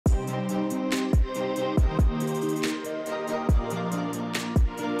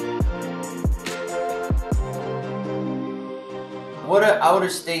what do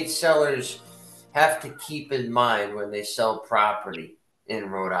out-of-state sellers have to keep in mind when they sell property in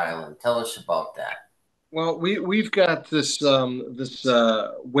Rhode Island? Tell us about that. Well, we've got this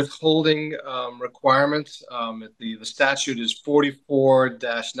withholding requirement. The statute is 44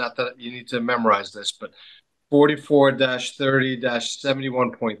 dash, not that you need to memorize this, but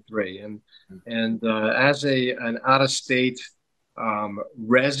 44-30-71.3. And as an out-of-state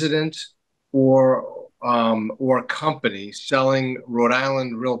resident or company selling Rhode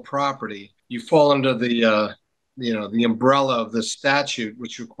Island real property, you fall under the umbrella of the statute,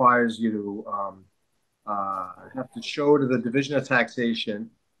 which requires you to have to show to the Division of Taxation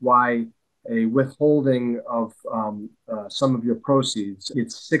why a withholding of some of your proceeds,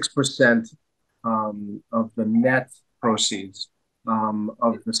 it's 6% of the net proceeds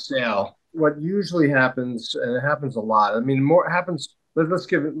of the sale. What usually happens, and it happens a lot. I mean, more happens.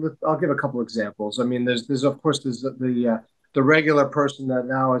 I'll give a couple examples. I mean, there's of course there's the regular person that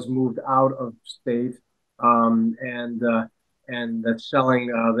now has moved out of state, and that's selling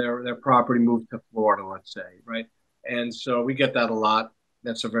their property, moved to Florida, let's say, right? And so we get that a lot.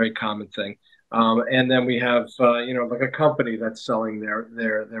 That's a very common thing. And then we have like a company that's selling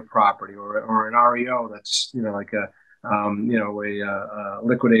their property, or an REO that's like a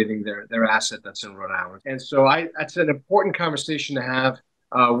liquidating their asset that's in Rhode Island. And so that's an important conversation to have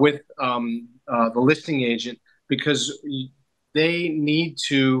with the listing agent, because they need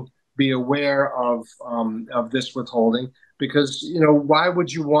to be aware of this withholding. Because why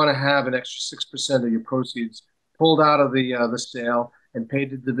would you want to have an extra 6% of your proceeds pulled out of the sale and paid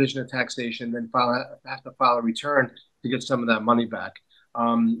to the Division of Taxation, then have to file a return to get some of that money back?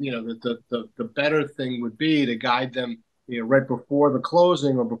 The better thing would be to guide them, right before the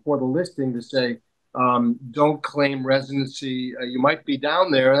closing or before the listing, to say, don't claim residency. You might be down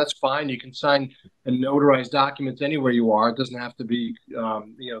there. That's fine. You can sign and notarize documents anywhere you are. It doesn't have to be,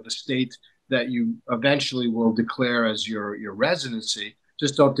 the state that you eventually will declare as your residency.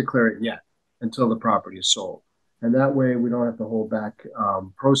 Just don't declare it yet until the property is sold. And that way we don't have to hold back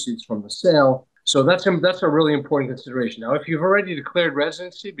proceeds from the sale. So that's a really important consideration. Now, if you've already declared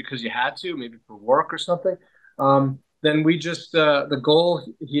residency because you had to, maybe for work or something, then we just, the goal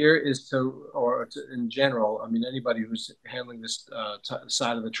here is to, in general, I mean, anybody who's handling this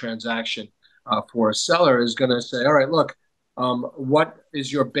side of the transaction for a seller is going to say, all right, look, what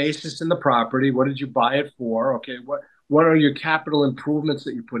is your basis in the property? What did you buy it for? Okay, what are your capital improvements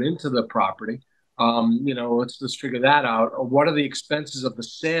that you put into the property? Let's figure that out. What are the expenses of the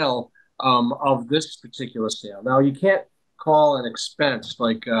sale of this particular sale? Now, you can't call an expense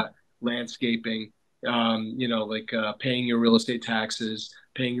like landscaping, paying your real estate taxes,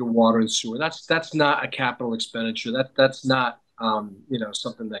 paying your water and sewer. That's not a capital expenditure. That's not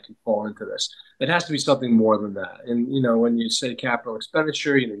something that can fall into this. It has to be something more than that. And when you say capital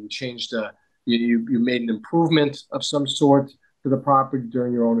expenditure, you changed you made an improvement of some sort to the property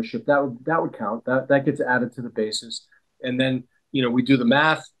during your ownership. That would count. That gets added to the basis. And then we do the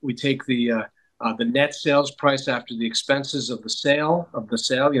math. We take the net sales price after the expenses of the sale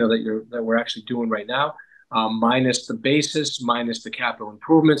that we're actually doing right now, minus the basis, minus the capital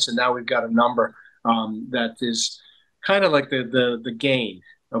improvements, and now we've got a number that is kind of like the gain,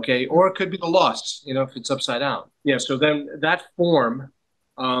 okay, or it could be the loss, if it's upside down. Yeah. So then that form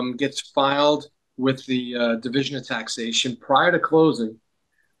gets filed with the Division of Taxation prior to closing.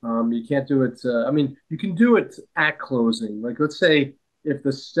 You can't do it. You can do it at closing. Like, let's say if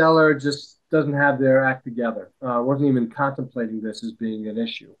the seller just doesn't have their act together, wasn't even contemplating this as being an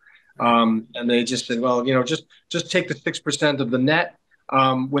issue, and they just said, well, just take the 6% of the net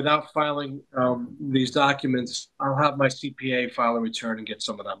without filing these documents. I'll have my CPA file a return and get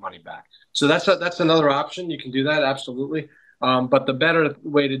some of that money back. So that's another option. You can do that, absolutely. But the better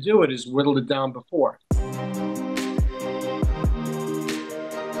way to do it is whittle it down before.